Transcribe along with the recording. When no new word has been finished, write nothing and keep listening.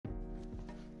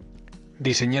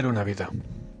Diseñar una vida.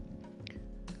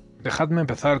 Dejadme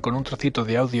empezar con un trocito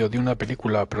de audio de una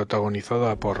película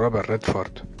protagonizada por Robert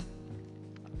Redford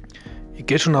y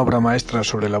que es una obra maestra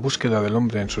sobre la búsqueda del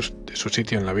hombre de su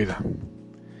sitio en la vida.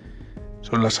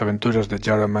 Son las aventuras de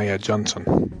Jeremiah Johnson.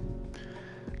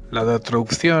 La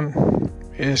traducción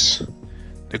es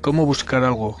de cómo buscar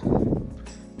algo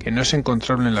que no es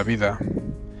encontrable en la vida.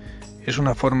 Es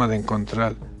una forma de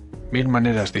encontrar 1000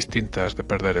 maneras distintas de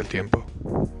perder el tiempo.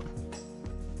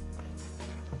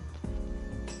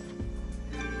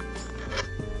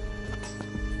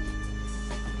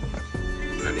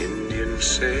 An Indian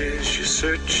says you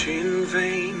search in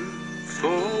vain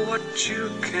for what you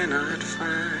cannot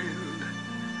find.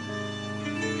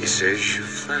 He says you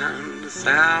found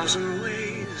 1,000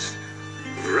 ways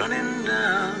of running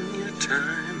down your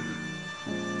time.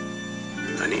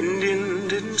 An Indian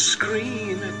didn't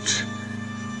scream it,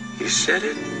 he said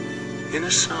it in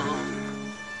a song.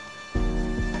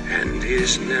 And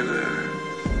he's never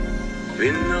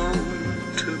been known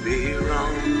to be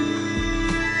wrong.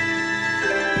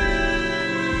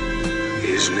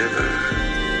 He's never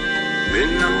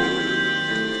been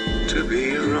known to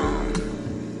be wrong.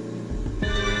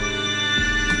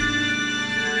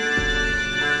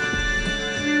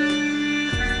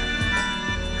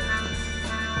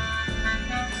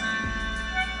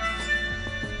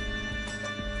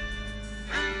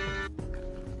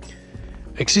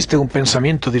 Existe un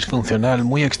pensamiento disfuncional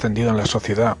muy extendido en la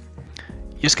sociedad,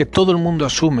 y es que todo el mundo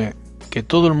asume que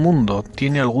todo el mundo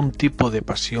tiene algún tipo de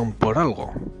pasión por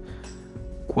algo,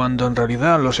 cuando en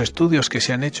realidad los estudios que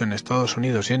se han hecho en Estados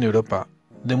Unidos y en Europa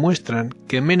demuestran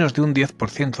que menos de un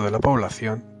 10% de la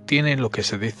población tiene lo que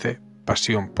se dice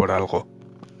pasión por algo.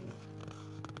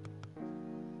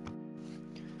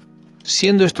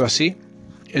 Siendo esto así,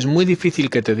 es muy difícil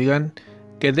que te digan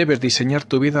que debes diseñar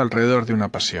tu vida alrededor de una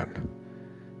pasión,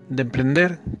 de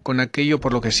emprender con aquello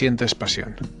por lo que sientes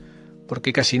pasión,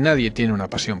 porque casi nadie tiene una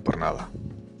pasión por nada.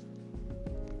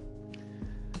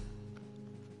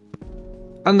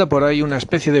 Anda por ahí una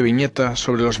especie de viñeta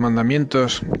sobre los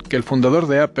mandamientos que el fundador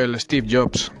de Apple, Steve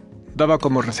Jobs, daba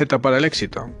como receta para el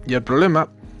éxito, y el problema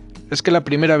es que la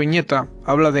primera viñeta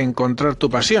habla de encontrar tu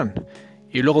pasión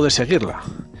y luego de seguirla.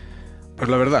 Pues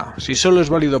la verdad, si solo es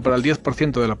válido para el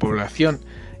 10% de la población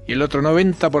y el otro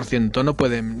 90% no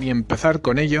puede ni empezar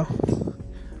con ello,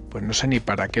 pues no sé ni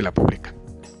para qué la publican.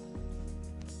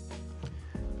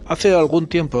 Hace algún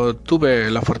tiempo tuve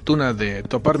la fortuna de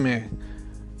toparme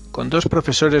con dos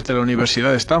profesores de la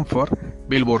Universidad de Stanford,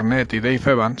 Bill Burnett y Dave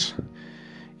Evans,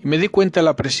 y me di cuenta de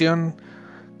la presión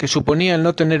que suponía el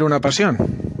no tener una pasión.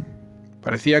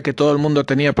 Parecía que todo el mundo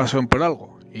tenía pasión por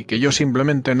algo, y que yo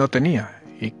simplemente no tenía,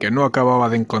 y que no acababa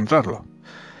de encontrarlo.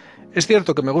 Es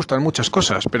cierto que me gustan muchas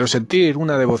cosas, pero sentir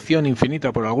una devoción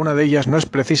infinita por alguna de ellas no es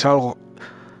preciso algo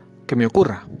que me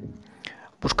ocurra.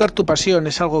 Buscar tu pasión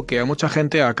es algo que a mucha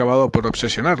gente ha acabado por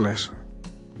obsesionarles.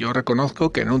 Yo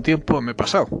reconozco que en un tiempo me he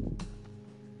pasado.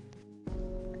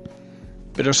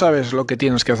 Pero sabes lo que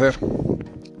tienes que hacer.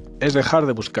 Es dejar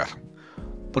de buscar,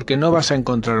 porque no vas a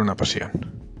encontrar una pasión.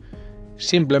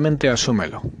 Simplemente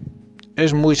asúmelo.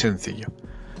 Es muy sencillo.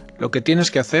 Lo que tienes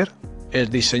que hacer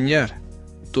es diseñar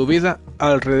tu vida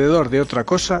alrededor de otra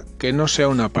cosa que no sea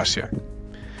una pasión.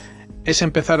 Es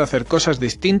empezar a hacer cosas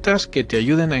distintas que te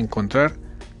ayuden a encontrar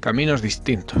caminos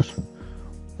distintos.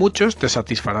 Muchos te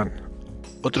satisfarán,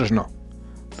 otros no,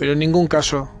 pero en ningún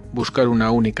caso buscar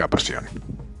una única pasión.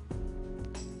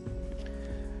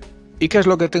 ¿Y qué es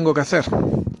lo que tengo que hacer?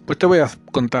 Pues te voy a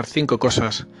contar 5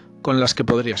 cosas con las que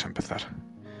podrías empezar,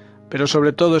 pero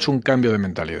sobre todo es un cambio de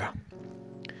mentalidad.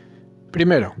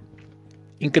 Primero,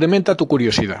 incrementa tu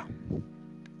curiosidad.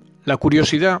 La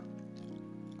curiosidad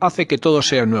hace que todo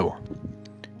sea nuevo,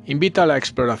 invita a la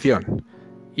exploración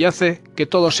y hace que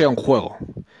todo sea un juego.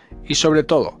 Y sobre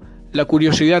todo, la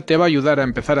curiosidad te va a ayudar a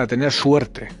empezar a tener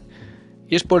suerte.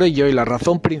 Y es por ello y la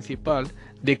razón principal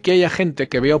de que haya gente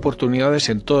que vea oportunidades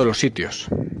en todos los sitios.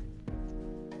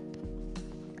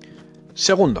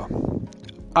 Segundo,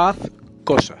 haz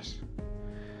cosas.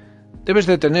 Debes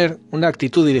de tener una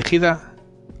actitud dirigida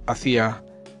hacia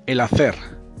el hacer.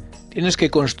 Tienes que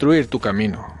construir tu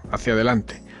camino hacia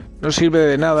adelante. No sirve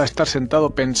de nada estar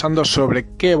sentado pensando sobre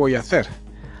qué voy a hacer.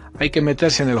 Hay que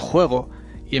meterse en el juego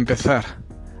y empezar.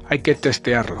 Hay que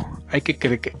testearlo. Hay que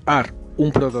crear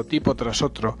un prototipo tras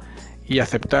otro y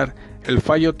aceptar el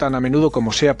fallo tan a menudo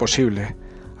como sea posible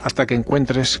hasta que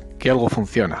encuentres que algo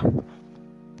funciona.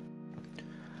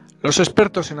 Los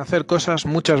expertos en hacer cosas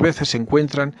muchas veces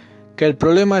encuentran que el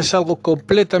problema es algo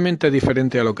completamente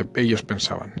diferente a lo que ellos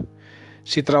pensaban.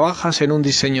 Si trabajas en un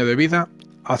diseño de vida,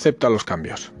 acepta los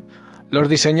cambios. Los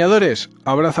diseñadores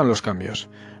abrazan los cambios.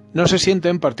 No se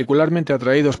sienten particularmente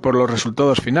atraídos por los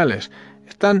resultados finales.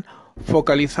 Están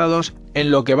focalizados en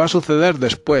lo que va a suceder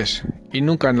después y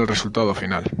nunca en el resultado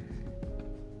final.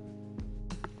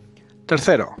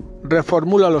 Tercero,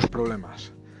 reformula los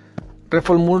problemas.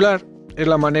 Reformular es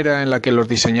la manera en la que los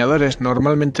diseñadores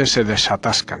normalmente se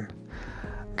desatascan.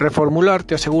 Reformular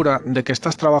te asegura de que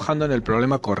estás trabajando en el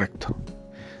problema correcto.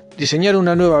 Diseñar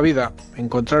una nueva vida,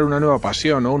 encontrar una nueva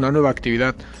pasión o una nueva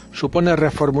actividad supone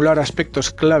reformular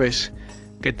aspectos claves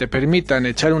que te permitan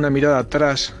echar una mirada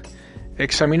atrás,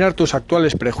 examinar tus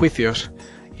actuales prejuicios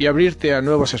y abrirte a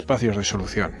nuevos espacios de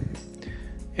solución.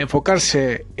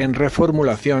 Enfocarse en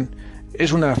reformulación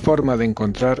es una forma de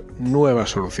encontrar nuevas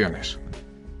soluciones.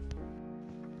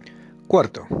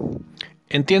 Cuarto,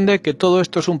 entiende que todo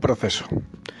esto es un proceso.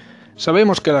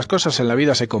 Sabemos que las cosas en la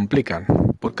vida se complican.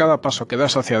 Por cada paso que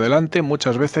das hacia adelante,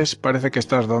 muchas veces parece que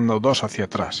estás dando dos hacia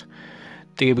atrás.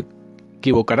 Te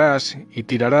equivocarás y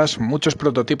tirarás muchos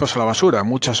prototipos a la basura,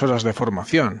 muchas horas de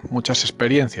formación, muchas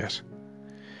experiencias.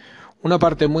 Una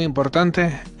parte muy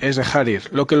importante es dejar ir,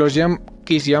 lo que los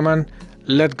yanquis llaman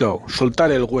let go,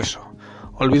 soltar el hueso,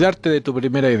 olvidarte de tu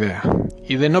primera idea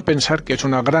y de no pensar que es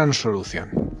una gran solución.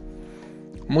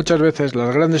 Muchas veces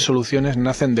las grandes soluciones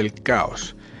nacen del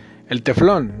caos. El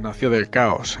teflón nació del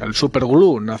caos, el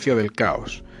superglue nació del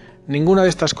caos. Ninguna de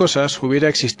estas cosas hubiera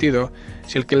existido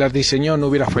si el que las diseñó no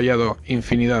hubiera fallado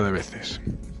infinidad de veces.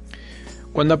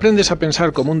 Cuando aprendes a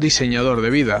pensar como un diseñador de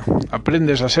vida,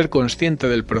 aprendes a ser consciente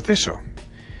del proceso.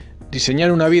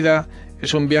 Diseñar una vida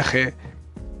es un viaje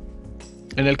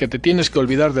en el que te tienes que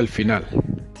olvidar del final.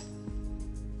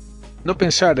 No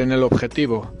pensar en el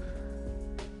objetivo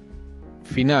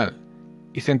final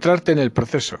y centrarte en el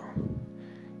proceso,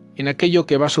 en aquello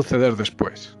que va a suceder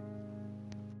después.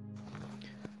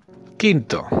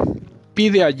 Quinto,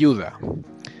 pide ayuda.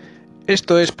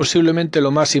 Esto es posiblemente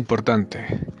lo más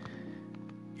importante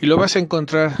y lo vas a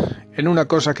encontrar en una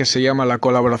cosa que se llama la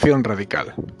colaboración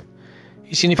radical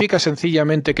y significa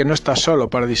sencillamente que no estás solo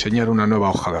para diseñar una nueva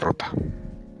hoja de ruta.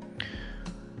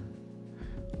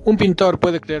 Un pintor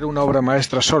puede crear una obra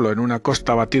maestra solo en una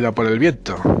costa batida por el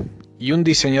viento, y un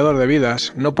diseñador de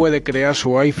vidas no puede crear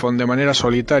su iPhone de manera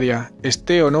solitaria,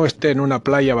 esté o no esté en una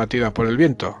playa batida por el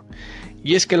viento.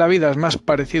 Y es que la vida es más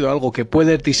parecido a algo que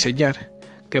puedes diseñar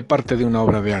que parte de una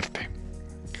obra de arte.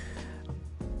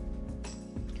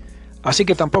 Así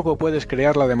que tampoco puedes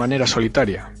crearla de manera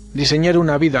solitaria. Diseñar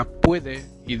una vida puede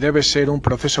y debe ser un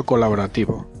proceso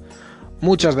colaborativo.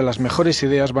 Muchas de las mejores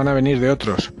ideas van a venir de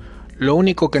otros. Lo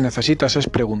único que necesitas es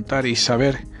preguntar y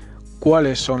saber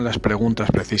cuáles son las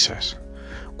preguntas precisas.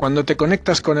 Cuando te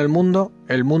conectas con el mundo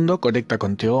conecta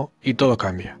contigo y todo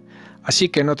cambia. Así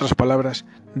que, en otras palabras,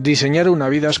 diseñar una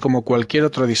vida es como cualquier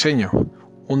otro diseño,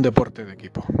 un deporte de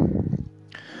equipo.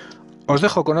 Os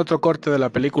dejo con otro corte de la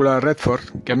película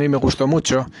Redford, que a mí me gustó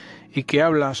mucho y que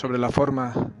habla sobre la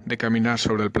forma de caminar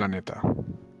sobre el planeta.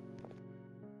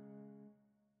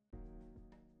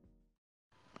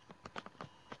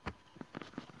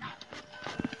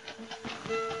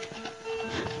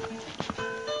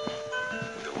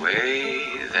 The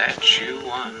way that you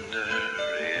wander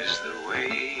is the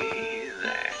way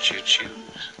that you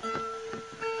choose.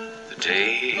 The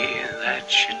day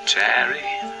that you tarry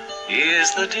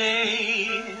is the day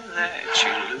that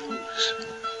you lose.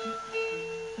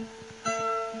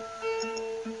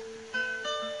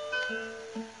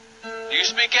 Do you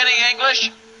speak any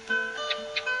English?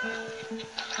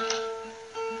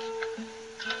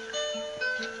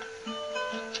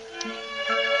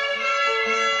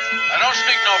 I don't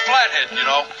speak no flathead, you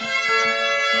know.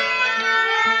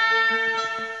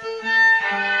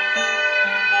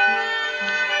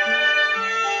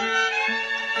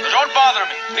 So don't bother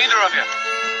me, neither of you.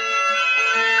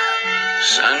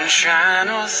 Sunshine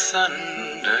or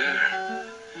thunder,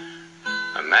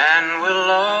 a man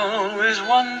will always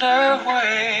wonder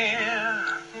where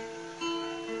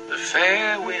the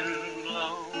fair wind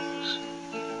blows.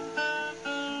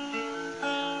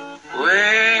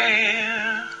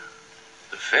 Where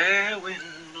the fair wind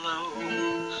blows.